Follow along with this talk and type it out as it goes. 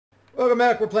Welcome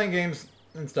back. We're playing games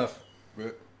and stuff.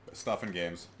 Stuff and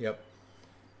games. Yep.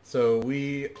 So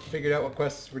we figured out what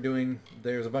quests we're doing.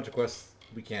 There's a bunch of quests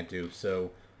we can't do. So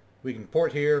we can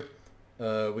port here.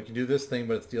 We can do this thing,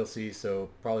 but it's DLC, so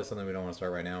probably something we don't want to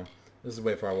start right now. This is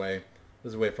way far away.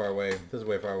 This is way far away. This is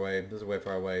way far away. This is way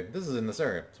far away. This is in this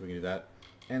area, so we can do that.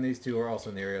 And these two are also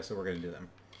in the area, so we're going to do them.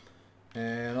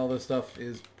 And all this stuff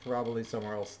is probably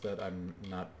somewhere else that I'm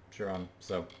not sure on,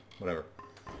 so whatever.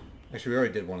 Actually, we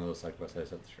already did one of those side quests. I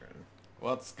just have to share it.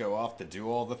 Let's go off to do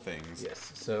all the things.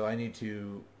 Yes, so I need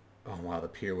to... Oh, wow, the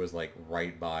pier was, like,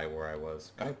 right by where I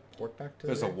was. Can I port back to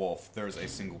There's a wolf. There's a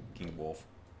single king wolf.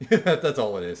 That's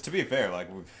all it is. To be fair, like...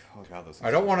 Oh, God, those...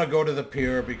 I don't want to go to the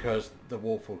pier because the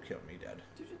wolf will kill me dead.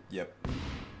 Yep.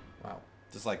 Wow.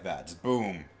 Just like that. Just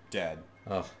boom. Dead.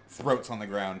 Ugh. Throats on the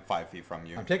ground 5 feet from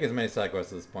you. I'm taking as many side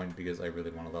quests at this point because I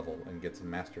really want to level and get some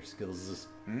master skills.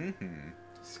 Mm-hmm.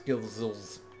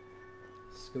 Skills.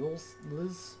 Skittles?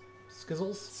 Liz?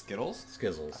 Skizzles? Skittles?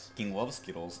 Skizzles. King loves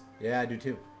Skittles. Yeah, I do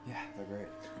too. Yeah, they're great.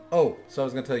 Oh, so I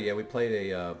was going to tell you, yeah, we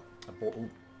played a ooh,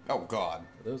 Oh, God.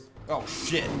 are those? Oh,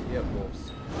 shit. Yeah,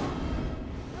 wolves.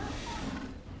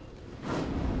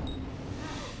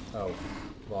 Oh,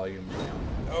 volume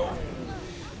down. Oh.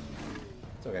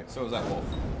 It's okay. So is that wolf.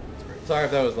 That's great. Sorry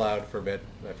if that was loud for a bit.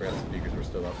 I forgot the speakers were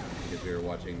still up because we were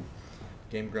watching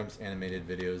Game Grumps animated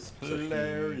videos. So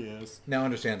Hilarious. now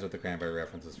understands what the Cranberry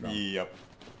reference is from. Yep.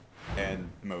 And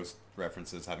most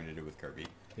references having to do with Kirby.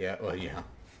 Yeah, well, yeah.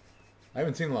 I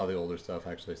haven't seen a lot of the older stuff,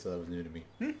 actually, so that was new to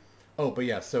me. Oh, but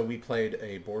yeah, so we played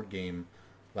a board game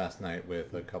last night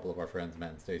with a couple of our friends,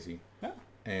 Matt and Stacy. Yeah.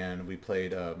 And we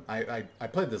played, I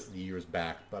played this years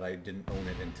back, but I didn't own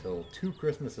it until 2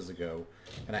 Christmases ago.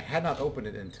 And I had not opened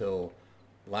it until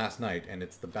last night, and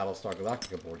it's the Battlestar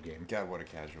Galactica board game. God, what a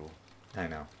casual. I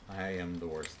know. I am the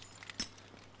worst.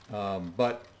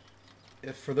 But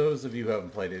if, for those of you who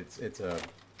haven't played it, there's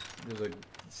a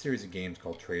series of games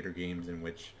called trader games in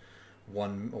which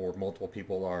one or multiple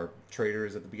people are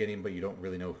traders at the beginning, but you don't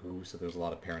really know who, so there's a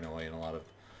lot of paranoia and a lot of,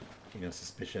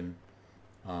 suspicion.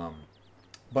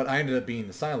 But I ended up being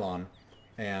the Cylon,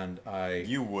 and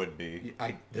You would be.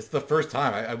 this is the first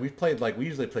time. We've played, we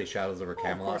usually play Shadows over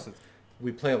Camelot. Of course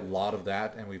We play a lot of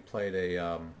that, and we played a,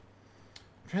 I'm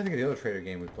trying to think of the other trader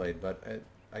game we played, but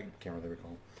I can't really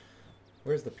recall.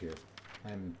 Where's the pier?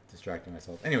 I'm distracting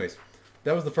myself. Anyways,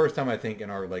 that was the first time, I think, in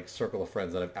our, circle of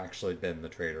friends that I've actually been the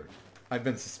trader. I've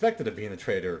been suspected of being the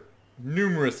trader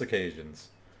numerous occasions.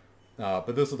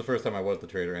 But this was the first time I was the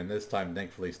trader, and this time,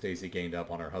 thankfully, Stacy gained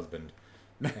up on her husband.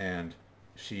 And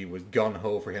she was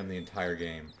gung-ho for him the entire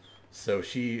game. So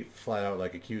she flat out,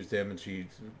 accused him, and she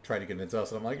tried to convince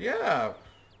us, and I'm like, yeah,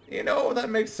 that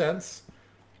makes sense.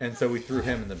 And so we threw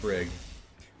him in the brig.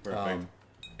 Perfect.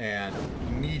 And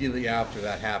immediately after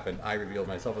that happened, I revealed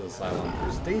myself as a Cylon,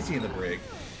 threw Stacy in the brig,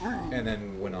 and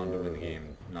then went on to win the game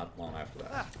not long after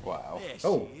that. Wow. There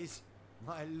Oh. she is,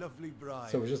 my lovely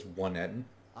bride. So it was just one Etten.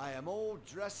 I am all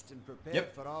dressed and prepared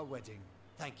Yep. for our wedding.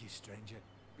 Thank you, stranger.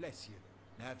 Bless you.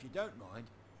 Now, if you don't mind,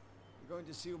 we're going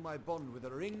to seal my bond with a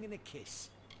ring and a kiss.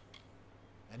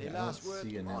 Any Yeah, I last don't words?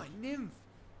 see a My nymph. nymph.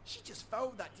 She just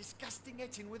followed that disgusting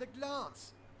etching with a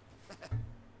glance.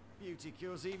 Beauty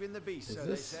kills even the beast, Is so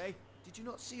this- they say. Did you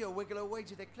not see her wiggle her way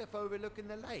to the cliff overlooking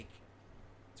the lake?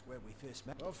 It's where we first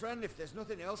met. Well, friend, if there's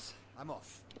nothing else, I'm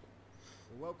off.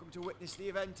 You're welcome to witness the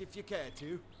event if you care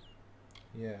to.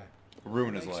 Yeah.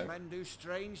 Ruin his Makes life. men do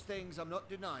strange things, I'm not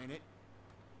denying it.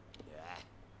 Yeah,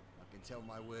 I can tell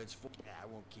my words for... Yeah, I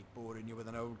won't keep boring you with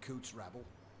an old coot's rabble.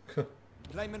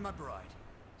 Claiming my bride.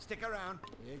 Stick around.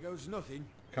 Here goes nothing.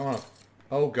 Come on.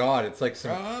 Oh god, it's like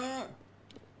some... Ah!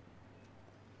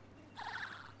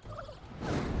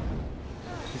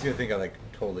 He's gonna think I,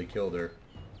 totally killed her.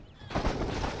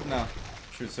 No.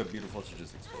 She was so beautiful, she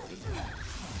just exploded.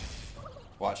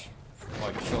 Watch.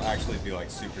 She'll actually be,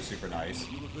 super, super nice.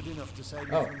 You were good enough to save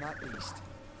me Oh. from that beast.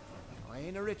 I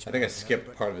ain't a rich I think I man, skipped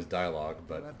but part of his dialogue, you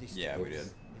but have this Yeah, to we boast.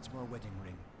 did. It's my wedding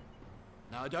ring.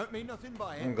 Now, I don't mean nothing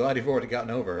by it. I'm glad you've already gotten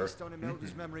over her. Based on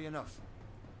Imelda's memory enough.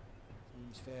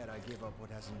 Seems fair I give up what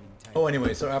hasn't been taken. Oh,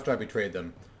 anyway, so after I betrayed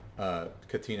them,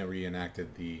 Katina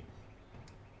reenacted the...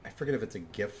 I forget if it's a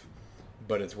GIF,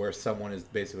 but it's where someone is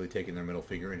basically taking their middle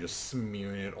finger and just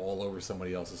smearing it all over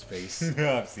somebody else's face.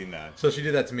 I've seen that. So she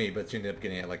did that to me, but she ended up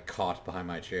getting it, caught behind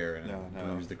my chair and No, no.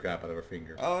 bruised the crap out of her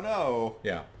finger. Oh, no.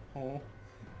 Yeah. Oh.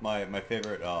 My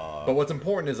favorite, But what's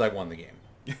important is I won the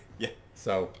game. yeah.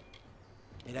 So,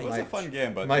 It It ain't was a much. fun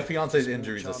game, but... my fiance's Small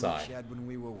injuries charm aside, she had when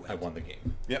we were I wed. won the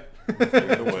game. Yep.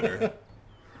 You're the winner.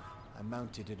 I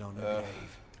mounted it on her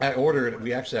grave. I ordered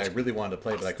it. I really wanted to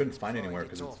play, but I couldn't find it anywhere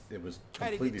because it was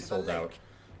Carried it completely to the sold out. lake.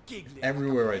 giggling.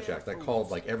 everywhere I checked. I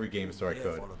called like every game store I Yeah,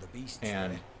 could. follow the beasts,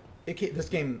 And eh? this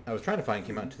game I was trying to find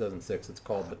came out in 2006. It's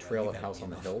called The Trail at House on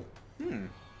the Hill. Hmm.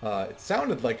 It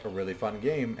sounded like a really fun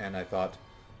game, and I thought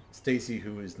Stacy,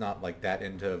 who is not like that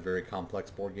into very complex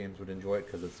board games, would enjoy it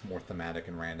because it's more thematic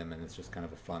and random, and it's just kind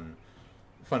of a fun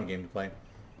game to play.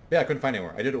 Yeah, I couldn't find it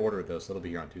anywhere. I did order it though, so it'll be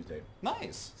here on Tuesday.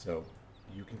 Nice. So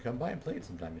you can come by and play it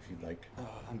sometime if you'd like.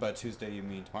 And by Tuesday you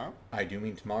mean tomorrow? I do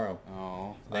mean tomorrow.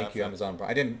 Oh. Thank you, Amazon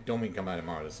Prime. Don't mean come by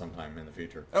tomorrow. Just sometime in the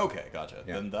future. Okay, gotcha.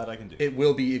 Yeah. Then that I can do. It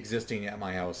will be existing at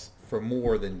my house for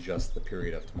more than just the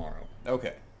period of tomorrow.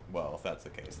 Okay. Well, if that's the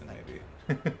case, then maybe.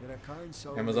 You're a kind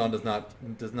soul, Amazon really.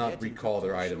 does not Getting recall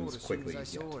their cut to the items shore as soon quickly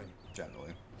as I yet. saw him.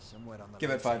 Generally. Somewhere on the Give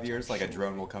it lakes 5 edge, years, I'm like a sure.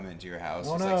 drone will come into your house,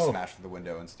 Oh, just no. like smash through the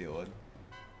window and steal it.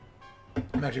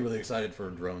 I'm actually really excited for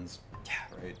drones. Yeah,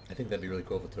 right. I think that'd be really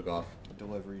cool if it took off.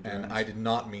 Delivery drones. And I did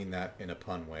not mean that in a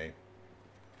pun way.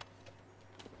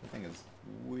 The thing is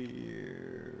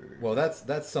weird. Well,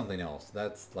 that's something else.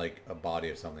 That's like a body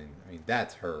of something. I mean,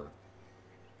 that's her.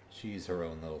 She's her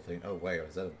own little thing. Oh, wait,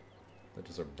 is that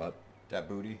just her butt? That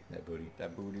booty. That booty.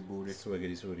 That booty.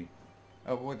 Swiggity swooty.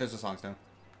 Oh, wait, there's a song still.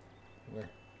 Where?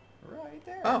 Right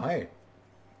there. Oh, hey.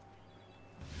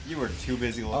 You were too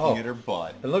busy looking Oh. at her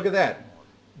butt. And look at that.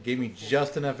 Gave me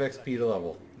just enough XP to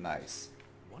level. Nice.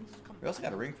 We also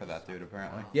got a ring for that dude,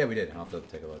 apparently. Yeah, we did. I'll have to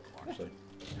take a look, actually.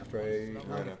 After I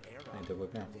Right need to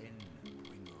look now.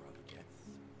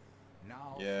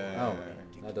 Yeah.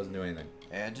 Oh, that doesn't do anything.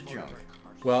 And a junk.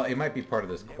 Well, it might be part of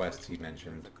this quest he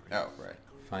mentioned. Oh, right.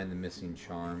 Find the missing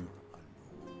charm.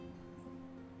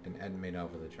 An end made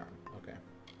out with a charm. Okay.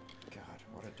 God,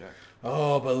 what a deck.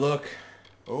 Oh, but look.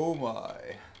 Oh my.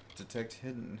 Detect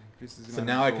hidden. Increases the So amount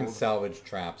now of I can gold. salvage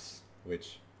traps,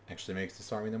 which actually makes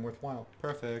disarming them worthwhile.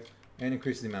 Perfect. And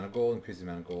increases the amount of gold, increases the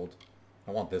amount of gold.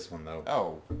 I want this one, though.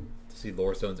 Oh. To see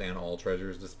lore stones and all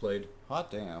treasures displayed. Hot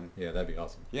damn. Yeah, that'd be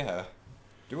awesome. Yeah.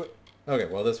 Do it.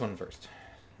 Okay, well, this one first.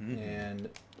 Mhm. And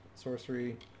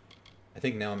sorcery. I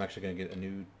think now I'm actually going to get a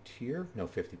new tier. No,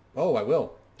 50. Oh, I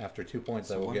will. After 2 points,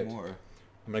 So I will one get... more.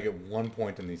 I'm going to get 1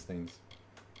 point in these things.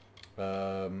 Should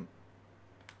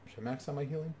I max out my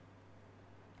healing?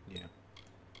 Yeah.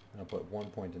 I'll put 1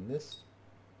 point in this.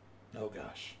 Oh,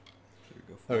 gosh. Should we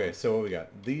go for Okay, so what we got?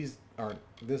 These aren't...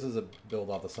 This is a build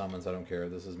off the summons. I don't care.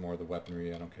 This is more the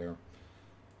weaponry. I don't care.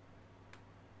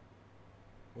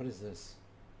 What is this?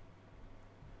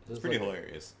 It's pretty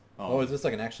hilarious. Oh, is this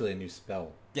like actually a new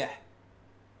spell? Yeah.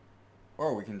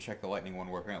 Or we can check the lightning one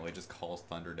where apparently it just calls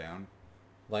thunder down.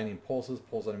 Lightning pulses,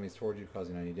 pulls enemies towards you,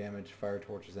 causing 90 damage. Fire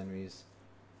torches enemies.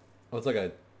 Oh, it's like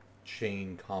a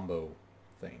chain combo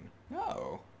thing.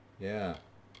 Oh. Yeah.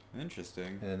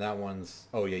 Interesting. And then that one's...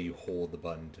 Oh, yeah, you hold the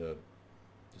button to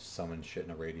just summon shit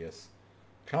in a radius.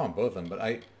 Kind of on both of them,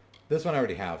 but this one I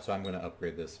already have, so I'm going to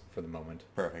upgrade this for the moment.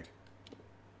 Perfect.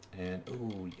 And,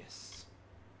 ooh, yes.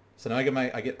 So now I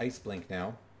get Ice Blink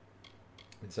now,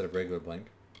 instead of regular Blink.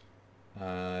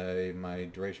 My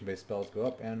duration-based spells go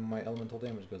up, and my elemental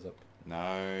damage goes up.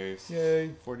 Nice.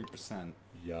 Yay. 40%.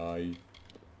 Yay.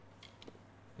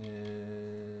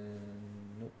 And...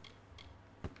 Nope.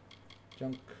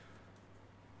 Junk.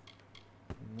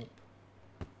 Nope.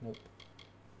 Nope.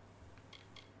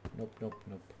 Nope, nope,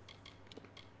 nope.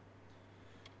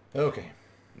 Okay.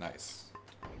 Nice.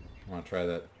 I want to try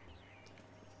that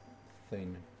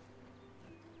thing.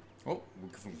 Oh, we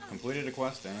completed a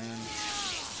quest and...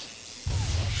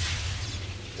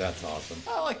 That's awesome.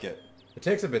 I like it. It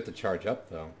takes a bit to charge up,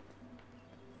 though.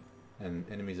 And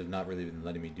enemies have not really been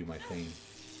letting me do my thing.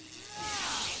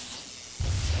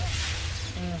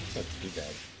 That's too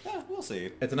bad. Yeah, we'll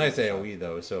see. It's a nice AoE,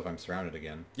 though, so if I'm surrounded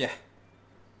again. Yeah.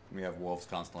 We have wolves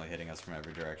constantly hitting us from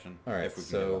every direction. Alright, if we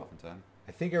can get it so... off in time.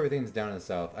 I think everything's down in the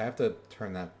south. I have to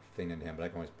turn that thing into him, but I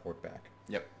can always port back.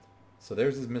 Yep. So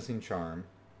there's his missing charm.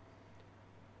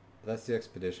 That's the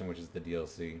expedition, which is the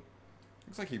DLC.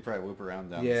 Looks like you probably loop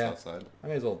around down Yeah. the south side. I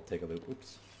may as well take a loop.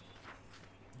 Oops.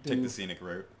 Take the scenic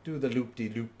route. Do the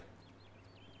loop-de-loop.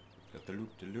 Got the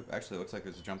loop to loop. Actually, it looks like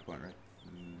there's a jump point, right?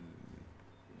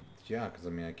 Yeah, because I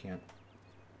mean I can't.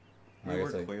 I We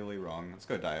guess were clearly wrong. Let's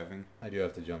go diving. I do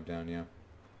have to jump down. Yeah.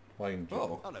 Well, I can jump.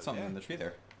 Oh, Hello something there. in the tree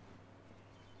there.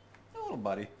 A little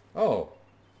buddy. Oh,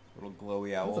 Little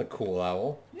glowy owl. that's a cool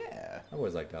owl. Yeah. I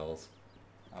always liked owls.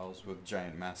 Owls with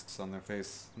giant masks on their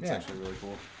face. It's Yeah. actually really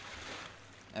cool.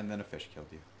 And then a fish killed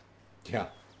you. Yeah.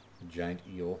 A giant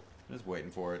eel. Just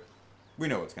waiting for it. We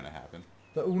know what's gonna happen.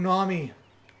 The Unami.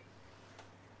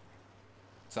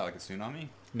 Is that like a tsunami?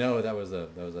 No, that was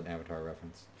an Avatar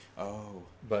reference. Oh.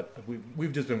 But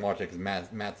we've just been watching because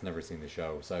Matt's never seen the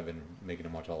show, so I've been making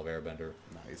him watch all of Airbender.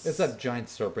 Nice. It's that giant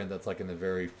serpent that's like in the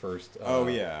very first. Oh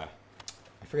yeah.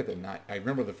 I forget I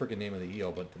remember the freaking name of the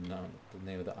eel, but the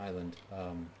name of the island.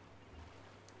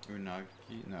 Unagi?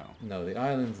 No. No, the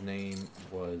island's name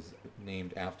was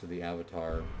named after the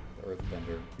Avatar, the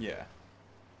Earthbender. Yeah.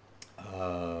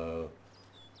 It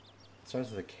starts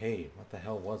with a K. What the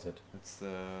hell was it? It's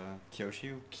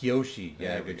Kyoshu? Kyoshi.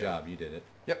 Yeah, There we good go. job. You did it.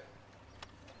 Yep.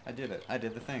 I did it. I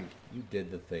did the thing. You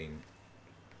did the thing.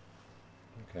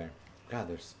 Okay. God,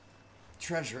 there's...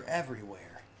 Treasure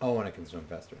everywhere. Oh, and I can swim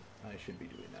faster. I should be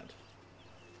doing that.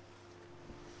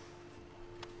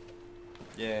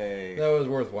 Yay. That was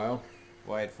worthwhile.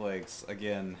 White flakes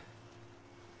again.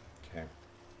 Okay.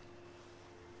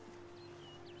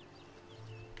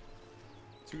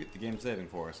 So we get the game saving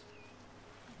for us.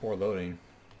 Or loading.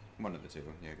 One of the two.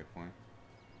 Yeah, good point.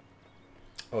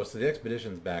 Oh, so the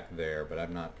expedition's back there, but I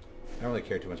don't really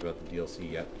care too much about the DLC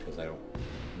yet because I'm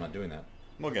not doing that.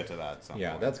 We'll get to that at some Yeah,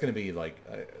 point. that's going to be like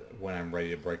when I'm ready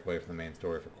to break away from the main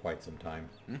story for quite some time.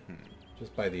 Mm-hmm.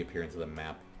 Just by the appearance of the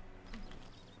map.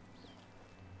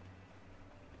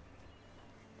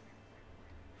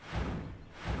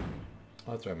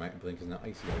 Oh, that's right, my Blink is now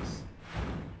Icy Ice.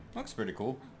 Looks pretty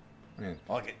cool. Yeah.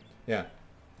 I like it. Yeah,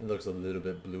 it looks a little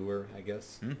bit bluer, I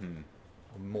guess.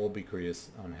 Mm-hmm. We'll be curious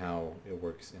on how it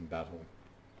works in battle.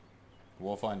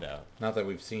 We'll find out. Not that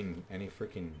we've seen any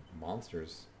freaking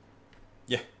monsters.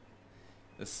 Yeah.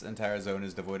 This entire zone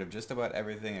is devoid of just about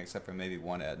everything except for maybe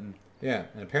one Etten. Yeah,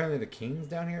 and apparently the king's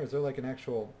down here. Is there like an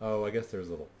actual... Oh, I guess there's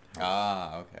a little house.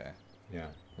 Ah, okay. Yeah.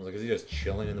 I was like, is he just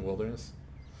chilling in the wilderness?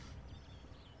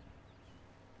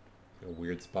 A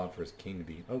weird spot for his king to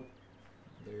be. Oh,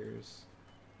 there's...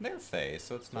 They're Fae,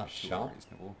 so it's not too shop?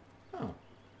 unreasonable. Oh.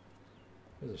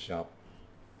 There's a shop.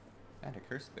 And a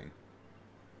curse thing.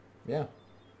 Yeah.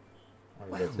 Or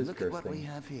Well, that's his look at curse what we thing.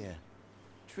 have here.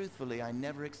 Truthfully, I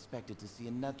never expected to see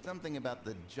something about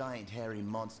the giant hairy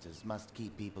monsters must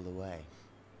keep people away.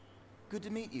 Good to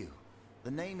meet you.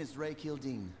 The name is Ray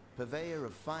Kildene, purveyor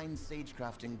of fine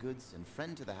sagecrafting goods and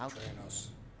friend to the house.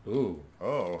 Ooh.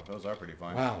 Oh, those are pretty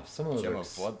fine. Wow, some of those Gem are of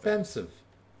Bloodthirst. expensive.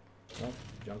 Oh,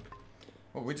 junk.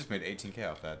 Well, we just made 18k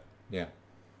off that. Yeah. Is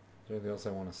there anything else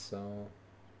I want to sell?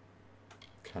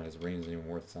 God, his range isn't even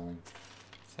worth selling.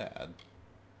 Sad.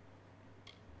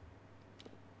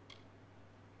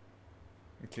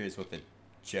 I'm curious what the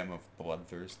Gem of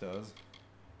Bloodthirst does.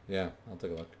 Yeah, I'll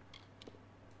take a look.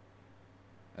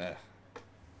 Eh.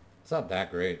 It's not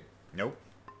that great. Nope.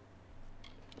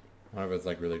 I wonder if it's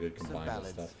like really good Some combined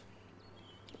with ballads. stuff.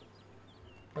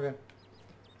 Okay.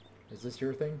 Is this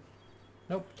your thing?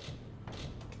 Nope.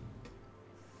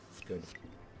 Good.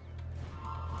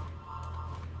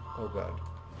 Oh god.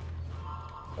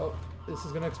 Oh, this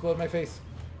is gonna explode in my face.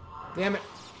 Damn it.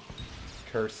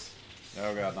 Curse.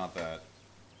 Oh god, not that.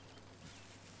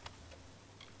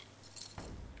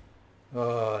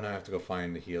 Oh, now I have to go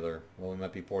find the healer. Well, we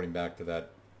might be porting back to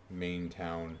that main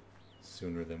town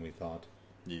sooner than we thought.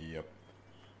 Yep.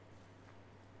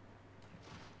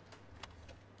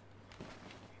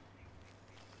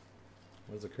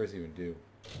 What does the curse even do?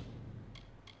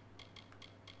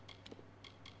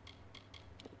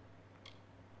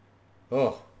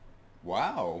 Oh,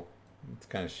 Wow. it's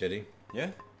kind of shitty. Yeah.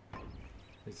 At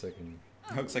least I can...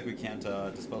 Looks like we can't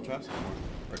dispel traps anymore.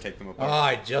 Or take them Oh, apart.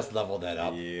 I just leveled that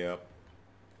up. Yep.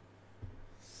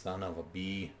 Son of a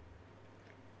bee.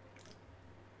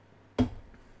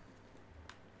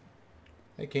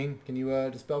 Hey, King, can you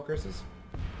dispel curses?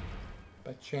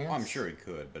 By chance? Oh, I'm sure he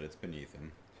could, but it's beneath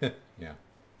him. Yeah.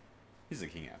 He's the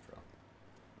king after all.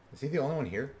 Is he the only one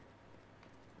here?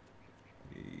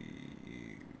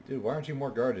 Dude, why aren't you more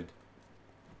guarded?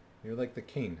 You're like the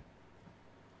king.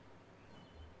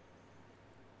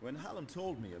 When Hallam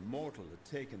told me a mortal had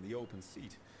taken the open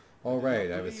seat. All I did right,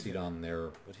 not I have a believe seat him. on their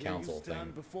But here council you stand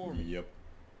thing. before me. Yep.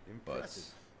 But Impressive.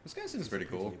 this guy seems pretty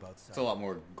Pity cool. about It's a lot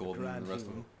more golden than Grand the rest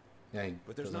of hero. them. Yeah, he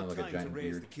But there's doesn't not have like a time to giant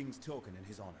raise beard. the king's token in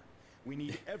his honor. We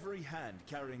need every hand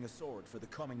carrying a sword for the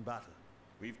coming battle.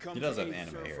 We've come He does to have aid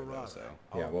anime Sir hair, though, Ferrara, so...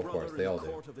 Yeah, our well, of course, brother they in all the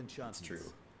do. Court of Enchantments.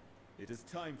 true. It is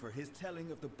time for his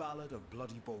telling of the Ballad of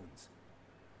Bloody Bones.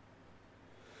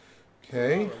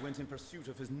 Okay. Ferrara went in pursuit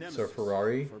of his nemesis, Sir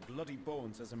Ferrari. for Bloody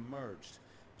Bones has emerged,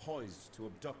 poised to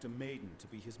abduct a maiden to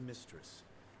be his mistress.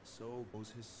 So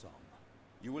goes his song.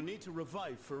 You will need to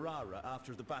revive Ferrara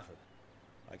after the battle.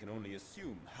 I can only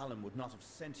assume Hallam would not have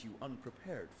sent you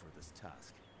unprepared for this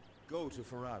task. Go to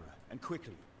Ferrara, and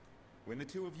quickly. When the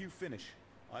two of you finish,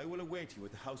 I will await you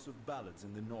at the House of Ballads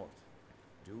in the north.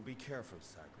 Do be careful,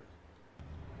 Sagrid.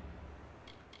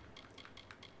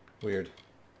 Weird.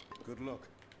 Good luck.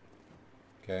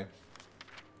 Okay.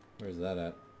 Where's that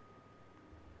at?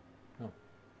 Oh.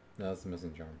 No, that's the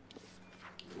missing charm.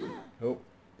 Oh.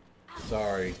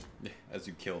 Sorry. As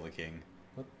you kill the king.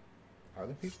 What? Are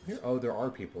there people here? Oh, there are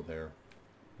people there.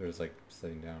 They're just like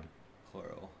sitting down.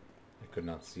 Plural. I could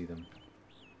not see them.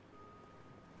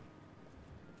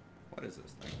 What is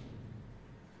this thing?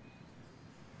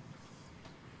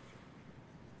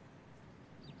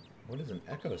 What is an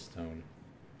echo stone?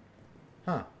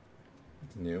 Huh.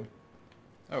 That's new.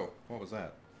 Oh, what was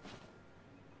that?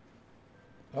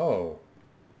 Oh.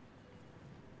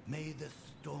 May the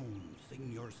stone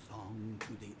sing your song to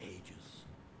the ages.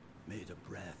 May the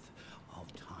breath of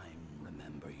time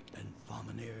remember you. And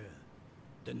Fominir,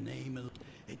 the name of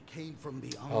it came from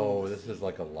beyond. Oh, the this is sea.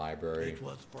 like a library. It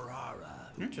was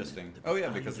Ferrara. who Interesting. the Oh yeah,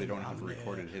 because they pines don't have around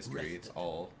recorded there history. It's rested,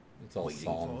 all... It's all waiting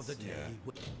songs. for the day.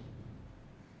 Yeah.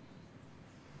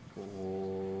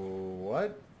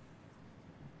 What?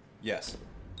 Yes.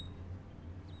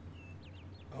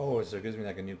 Oh, so it gives me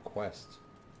like a new quest.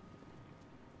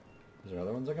 Is there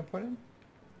other ones I can put in?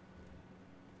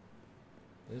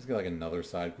 I just got like another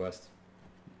side quest.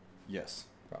 Yes.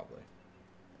 Probably.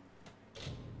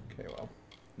 Okay, well.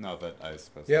 No, that I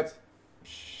suppose. Yep.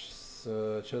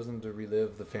 Chosen to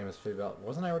relive the famous fate about.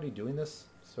 Wasn't I already doing this?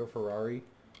 Sir Ferrari?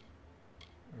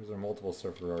 Or is there multiple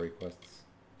Sir Ferrari quests?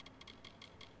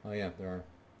 Oh yeah, there are.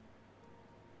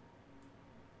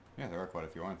 Yeah, there are quite a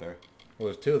few, aren't there? Well,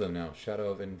 there's two of them now. Shadow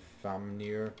of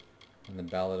Infamnir and the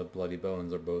Ballad of Bloody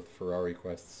Bones are both Ferrari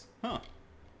quests. Huh.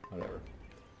 Whatever.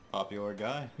 Popular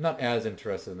guy. Not as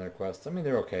interested in their quests. I mean,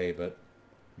 they're okay, but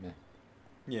meh.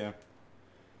 Yeah.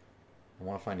 I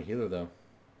want to find a healer, though.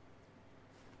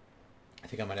 I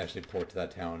think I might actually port to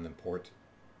that town and then port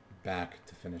back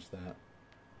to finish that.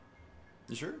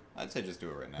 You sure? I'd say just do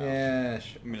it right now. Yeah,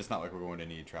 sure. I mean, it's not like we're going to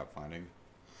need trap finding.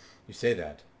 You say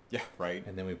that. Yeah, right.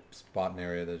 And then we spot an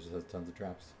area that just has tons of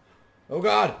traps. Oh,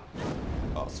 God!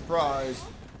 Oh, surprise!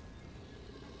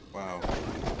 Wow.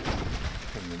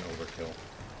 And then overkill.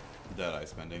 Dead-eye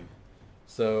spending.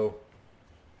 So...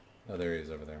 Oh, there he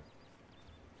is over there.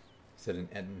 He said an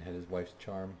Eden had his wife's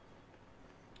charm.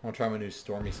 I want to try my new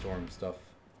Stormy Storm stuff.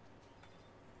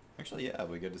 Actually, yeah,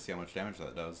 it'd be good to see how much damage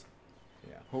that does.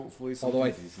 Yeah. Hopefully something Although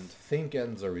I decent. think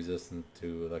Edens are resistant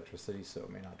to electricity, so it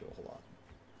may not do a whole lot.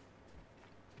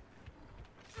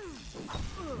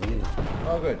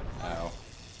 Oh, good. Ow.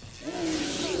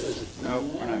 Nope,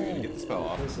 we're not going to get the spell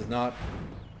off. This is not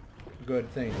a good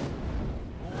thing.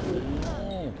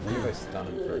 Maybe if I stun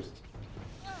him first.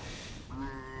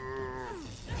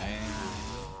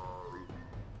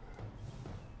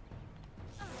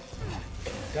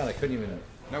 God, I couldn't even...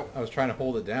 Nope. I was trying to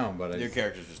hold it down, but I Your just...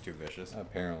 character's just too vicious.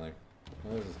 Apparently.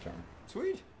 Well, this is charm.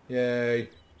 Sweet. Yay.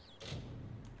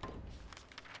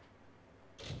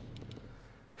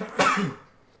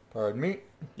 Pardon me.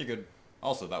 You're good.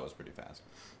 Also, that was pretty fast.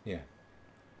 Yeah.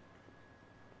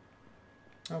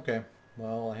 Okay.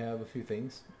 Well, I have a few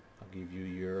things. I'll give you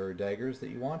your daggers that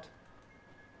you want.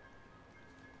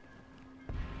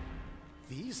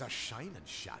 These are Shine and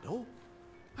Shadow?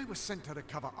 I was sent to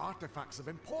recover artifacts of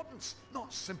importance,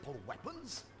 not simple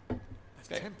weapons. This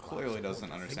guy clearly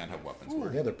doesn't understand how weapons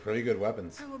work. Yeah, they're pretty good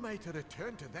weapons. How am I to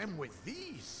return to them with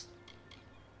these?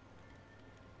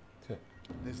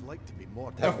 There's like to be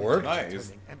more That damage worked. in Nice.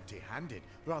 returning empty-handed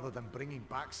rather than bringing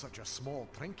back such a small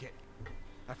trinket.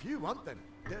 If you want them,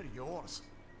 they're yours.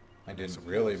 I didn't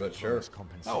really, but sure.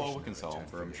 Oh, well, we can sell them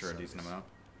for, I'm sure, a decent amount.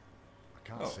 I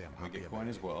can't Oh, say I'm we happy get about coin it.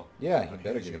 as well. Yeah, he But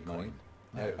better here's get your his money.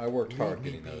 coin. I worked hard Let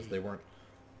me getting those. be. They weren't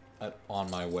on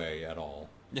my way at all.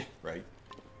 Yeah, right.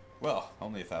 Well,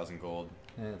 only 1,000 gold.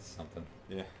 It's something.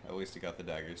 Yeah, at least you got the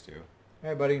daggers too.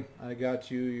 Alright, buddy. I got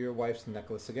you your wife's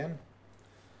necklace again.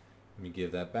 Let me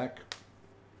give that back.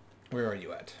 Where are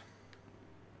you at?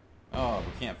 Oh,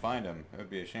 we can't find him. It would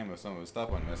be a shame if some of his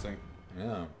stuff went missing.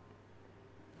 Yeah.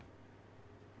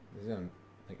 There's not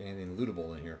like anything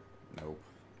lootable in here. Nope.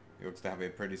 He looks to have a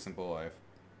pretty simple life.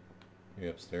 Are you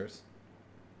upstairs?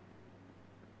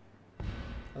 Oh,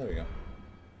 there we go.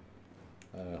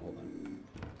 Hold on.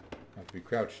 I have to be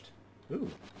crouched. Ooh.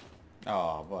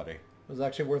 Oh, buddy. It was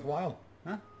actually worthwhile.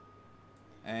 Huh?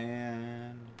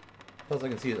 And Plus I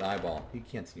can see his eyeball. He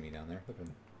can't see me down there. Look at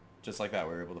him. just like that,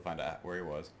 we were able to find out where he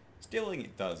was. Stealing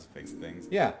does fix things.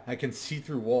 Yeah, I can see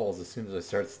through walls as soon as I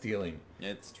start stealing.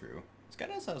 It's true. This guy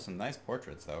does have some nice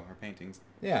portraits, though, or paintings.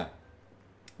 Yeah.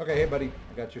 Okay, hey buddy.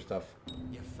 I got your stuff.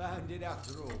 You found it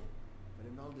after all. For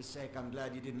Imelda's sake, I'm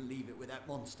glad you didn't leave it with that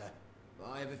monster. But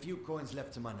I have a few coins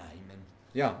left to my name, and...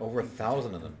 Yeah, over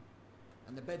 1,000 of them.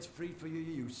 And the bed's free for your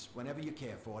use whenever you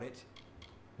care for it.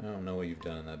 I don't know what you've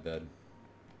done in that bed.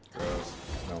 Gross.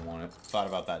 Don't want it. Thought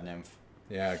about that nymph.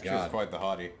 Yeah, She was God. quite the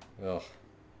hottie. Ugh.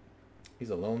 He's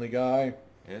a lonely guy,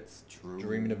 It's true.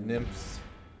 dreaming of nymphs.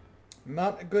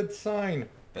 Not a good sign.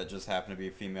 That just happened to be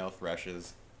female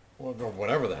thrushes. Or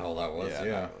whatever the hell that was, Yeah,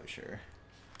 yeah. not really sure.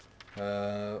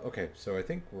 Okay, so I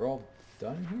think we're all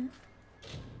done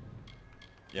here?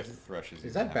 Yep, thrushes.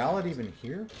 Is that ballad even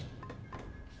here?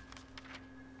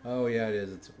 Oh, yeah, it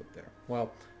is. It's up there.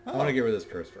 Well, I want to get rid of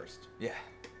this curse first. Yeah.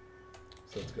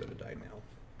 So let's go to Die Now.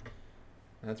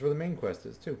 And that's where the main quest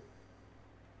is, too.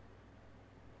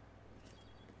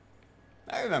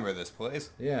 I remember this place.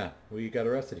 Yeah, we got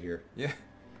arrested here. Yeah.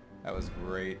 That was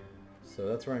great. So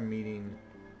that's where I'm meeting...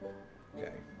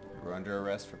 Okay. We're under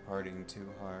arrest for partying too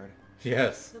hard.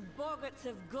 Yes. The boggarts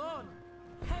have gone.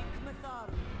 Thank Mathar.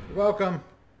 You're welcome.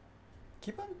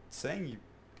 Keep on saying your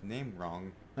name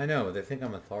wrong. I know, they think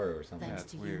I'm a Tharu or something. Thanks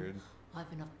That's to weird. you,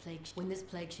 I've enough plague. When this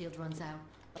plague shield runs out,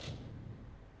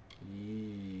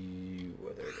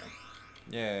 Well, there we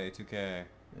go. Yay, 2K. Yeah,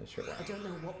 sure, I wow. don't know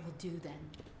what we'll do then.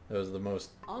 That was the most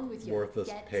On with your worthless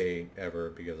get. pay ever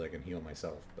because I can heal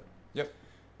myself, but Yep.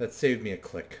 that saved me a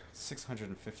click.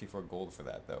 654 gold for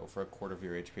that, though, for a quarter of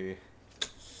your HP.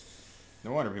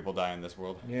 No wonder people die in this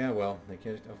world. Yeah, well, they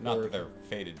can't afford Not that they're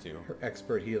fated to. her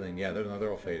expert healing. Yeah,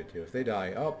 they're all fated too. If they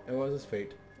die, oh, it was his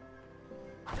fate.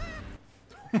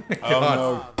 Oh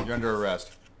no, you're under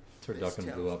arrest.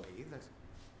 Turducken blew up. me that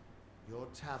your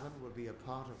tavern will be a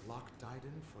part of Loch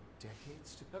Dyden for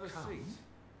decades to come.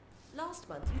 Last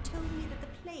month you told me that the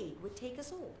plague would take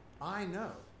us all. I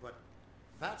know, but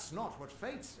that's not what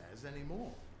fate says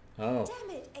anymore. Oh,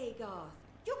 Damn it, Agarth.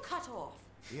 You're cut off.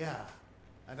 Yeah,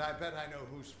 and I bet I know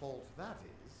whose fault that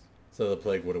is. so the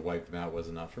plague would have wiped them out. Was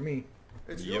it not for me?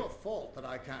 It's Yep. your fault that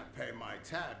I can't pay my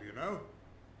tab, you know?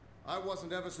 I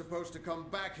wasn't ever supposed to come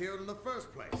back here in the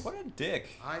first place. What a dick.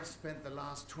 I've spent the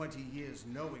last 20 years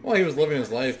knowing... Well, he was what living his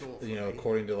fate had in life, store for you know, me.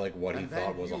 according to like what he And then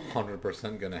thought was you-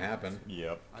 100% going to happen.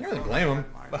 Yep. I Can't really thought blame I him.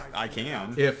 had my life I figured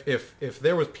out. can. If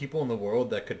there was people in the world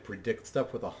that could predict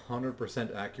stuff with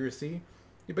 100% accuracy,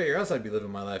 you bet your ass I'd be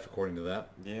living my life according to that.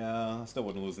 Yeah, I still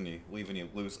wouldn't leave any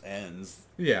loose ends.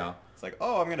 Yeah. It's like,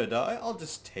 oh, I'm gonna die. I'll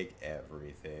just take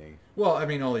everything. Well, I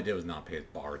mean, all he did was not pay his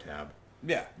bar tab.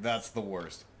 Yeah, that's the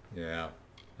worst. Yeah.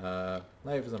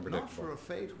 Life is Not unpredictable. for a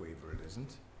fate weaver, it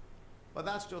isn't. But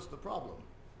that's just the problem.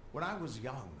 When I was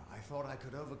young, I thought I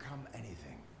could overcome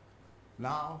anything.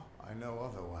 Now, I know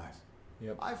otherwise.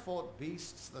 Yep. I fought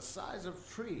beasts the size of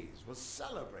trees, was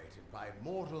celebrated by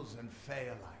mortals and fae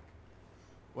alike.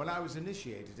 When I was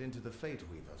initiated into the Fate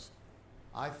Weavers,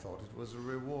 I thought it was a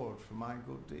reward for my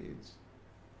good deeds.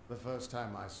 The first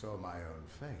time I saw my own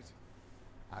fate,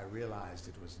 I realized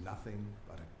it was nothing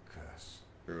but a curse.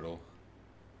 Brutal.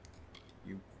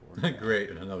 You poor guy. Great,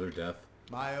 and another death.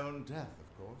 My own death,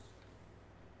 of course.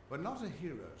 But not a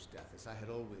hero's death as I had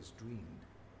always dreamed.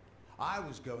 I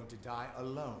was going to die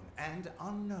alone and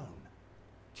unknown,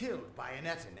 killed by an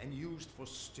Etten and used for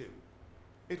stew.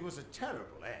 It was a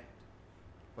terrible end,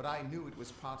 but I knew it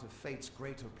was part of fate's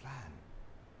greater plan.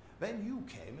 Then you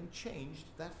came and changed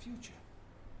that future.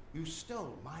 You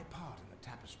stole my part in the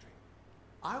tapestry.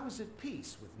 I was at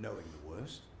peace with knowing the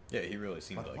worst. Yeah, he really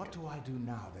seemed But like what it. do I do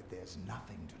now that there's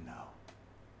nothing to know?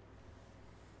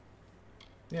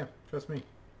 Yeah, trust me.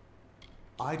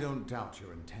 I don't doubt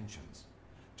your intentions.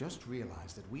 Just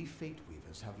realize that we Fate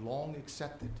Weavers have long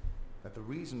accepted that the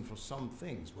reason for some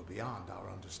things were beyond our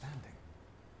understanding.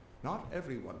 Not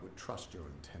everyone would trust your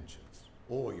intentions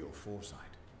or your foresight.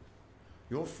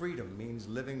 Your freedom means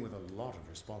living with a lot of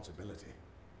responsibility.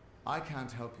 I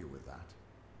can't help you with that.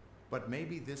 But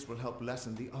maybe this will help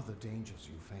lessen the other dangers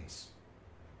you face.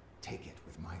 Take it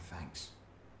with my thanks.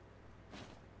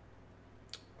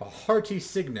 A hearty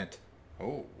signet.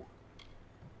 Oh.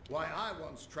 Why, I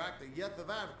once tracked the Yeth of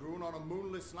Avgrun on a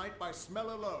moonless night by smell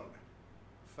alone.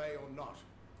 Fey or not,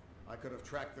 I could have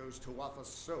tracked those Tuathas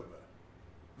sober.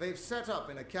 They've set up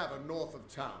in a cavern north of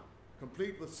town,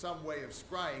 complete with some way of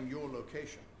scrying your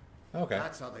location. Okay.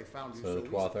 That's how they found you So the so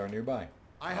Twath easily. are nearby.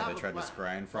 I Oh, have they a tried to plan,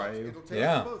 scry and fry but you? it'll take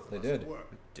Yeah, both of they us did. to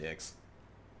work. Dicks.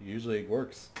 Usually it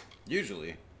works.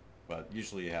 Usually. But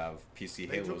usually you have PC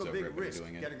They Halos took a over big everybody risk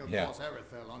doing it. getting Yeah. across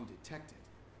Erethel undetected.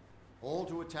 All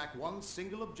to attack one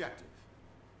single objective.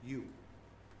 You.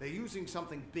 They're using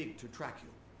something big to track you.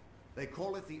 They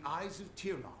call it the Eyes of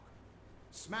Tirnoch.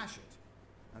 Smash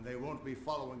it, and they won't be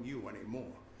following you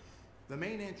anymore. The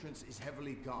main entrance is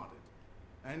heavily guarded,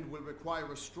 and will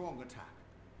require a strong attack.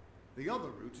 The other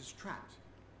route is trapped.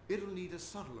 It'll need a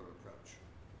subtler approach.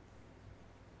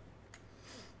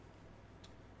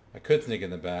 I could sneak in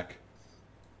the back.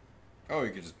 Oh,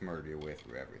 you could just murder your way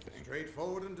through everything.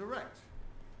 Straightforward and direct.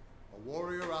 A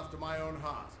warrior after my own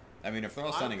heart. I mean, if they're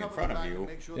all I'll standing in cover front the of back and you,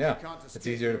 make sure Yeah, they can't it's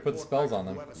escape easier to and put report spells back on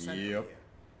them. whoever sent them Yep. here.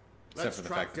 except Let's for the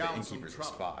track fact that the down some innkeeper's a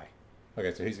trouble. spy.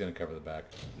 Okay, so he's gonna cover the back.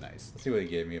 Nice. Let's see what he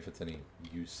gave me, if it's any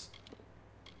use.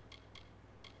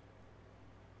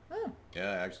 Oh,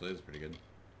 Yeah, it actually is pretty good.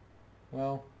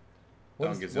 well. That What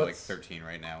one is, gives you like what's- 13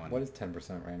 right now, and what is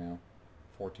 10% right now?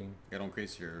 14? it'll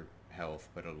increase your health,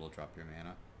 but it'll drop your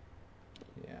mana.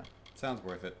 Yeah. Sounds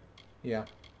worth it. Yeah.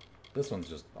 This one's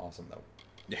just awesome, though.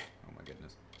 Yeah. Oh my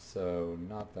goodness. So,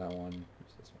 not that one.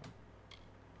 Who's this one?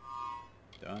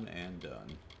 Done and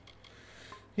done.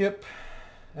 Yep.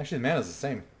 Actually, the mana's the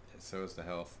same. So is the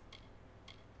health.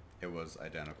 It was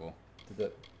identical. Did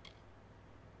that...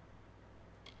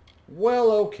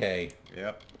 Well, okay.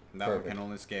 Yep. That Perfect. one can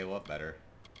only scale up better.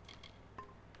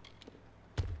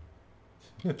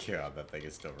 God, that thing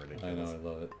is still I ridiculous. know, I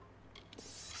love it.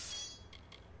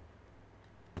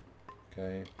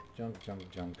 Okay. Junk,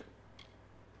 junk, junk.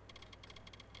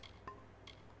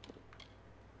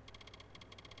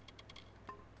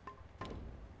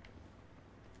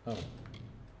 Oh.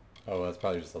 Oh, that's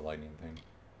probably just a lightning thing.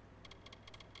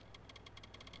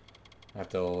 I have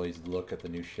to always look at the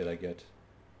new shit I get.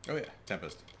 Oh yeah,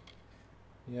 Tempest.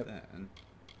 Yep. Then,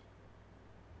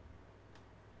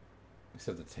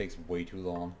 Except it takes way too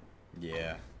long.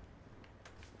 yeah.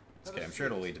 It's okay, I'm sure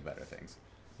it'll lead to better things.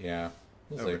 Yeah.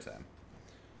 We'll Over see. time.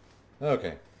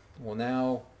 Okay. Well,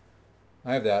 now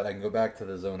I have that. I can go back to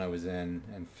the zone I was in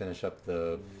and finish up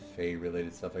the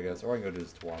Fey-related stuff, I guess. Or I can go do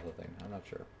this Tuatha thing. I'm not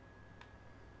sure.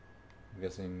 I'm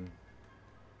guessing...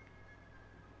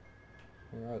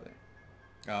 Where are they?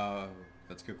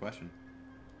 That's a good question.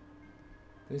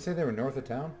 Did you say they were north of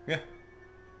town? Yeah.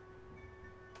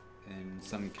 In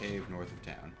some cave north of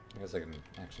town. I guess I can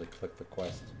actually click the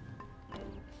quest.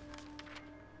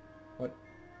 What?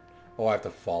 Oh, I have to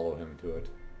follow him to it.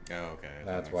 Oh, okay. that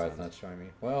That's makes why it's sense. not showing me.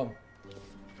 Well,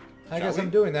 I Shall guess we? I'm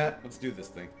doing that. Let's do this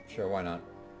thing. Sure, why not?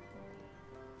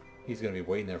 He's gonna be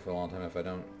waiting there for a long time if I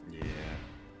don't. Yeah.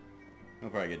 I'll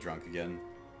probably get drunk again.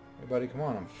 Hey, buddy, come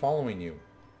on. I'm following you.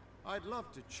 I'd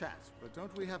love to chat, but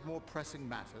don't we have more pressing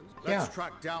matters? Yeah. Let's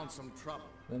track down some trouble.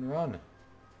 Then run.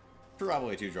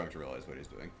 Probably too drunk to realize what he's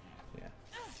doing. Yeah.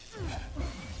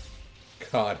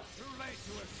 God. Too late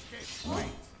to escape.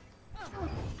 Wait.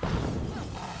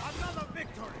 Another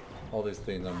victory. All these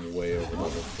things I'm way over level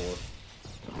 4.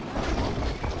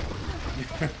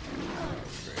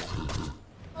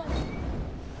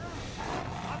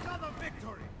 Another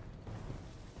victory.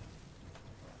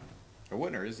 The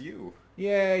winner is you.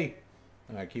 Yay!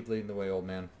 Alright, keep leading the way, old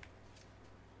man.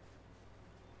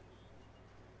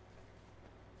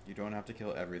 You don't have to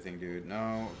kill everything, dude.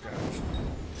 No, gosh.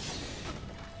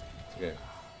 It's okay.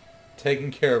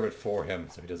 Taking care of it for him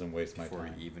so he doesn't waste my Before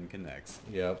time. he even connects.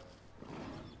 Yep.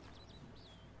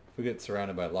 If we get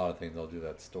surrounded by a lot of things, I'll do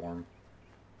that storm.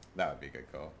 That would be a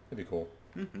good call. That'd be cool.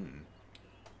 Mm-hmm.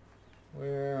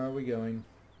 Where are we going?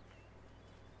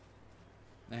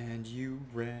 And you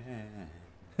ran.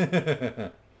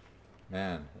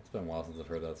 Man, it's been a while since I've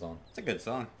heard that song. It's a good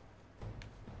song.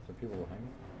 So people will hang?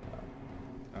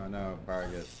 Oh no,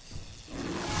 Vargas.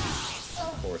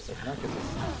 Of course, I cannot get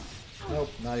this. Nope,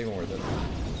 not even worth it.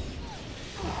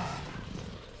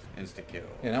 Insta kill.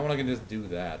 Yeah, now when I can just do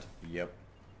that. Yep.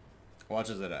 Watch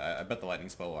as it. I bet the lightning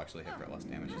spell will actually hit for less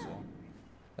damage as well.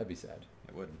 That'd be sad.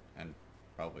 It would, and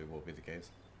probably will be the case.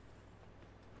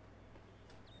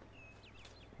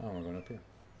 Oh, we're going up here.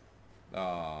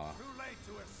 Aw. Too late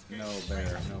to escape. No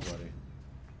bear, nobody.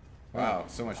 Wow,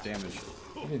 so much damage.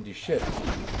 You didn't do shit.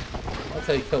 That's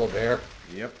how you kill a bear.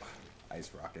 Yep.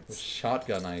 Ice With rockets.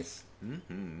 shotgun ice.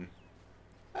 Mm-hmm.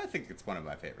 I think it's one of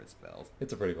my favorite spells.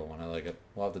 It's a pretty cool one. I like it.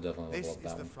 We'll have to definitely This level up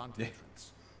is that the one. front Yeah.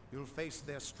 entrance. You'll face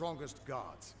their strongest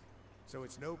guards, so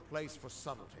it's no place for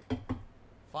subtlety.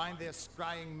 Find their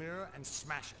scrying mirror and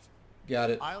smash it. Got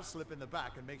it. I'll slip in the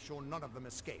back and make sure none of them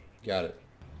escape. Got it.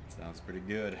 Sounds pretty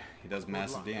good. He does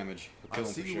massive luck. damage. We'll kill I'll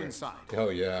him see for you sure. inside. Oh,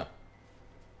 yeah.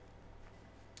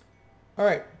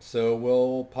 Alright, so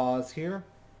we'll pause here.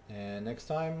 And next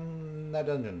time, that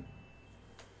dungeon.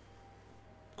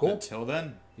 Cool? Until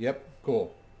then. Yep,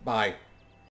 cool. Bye.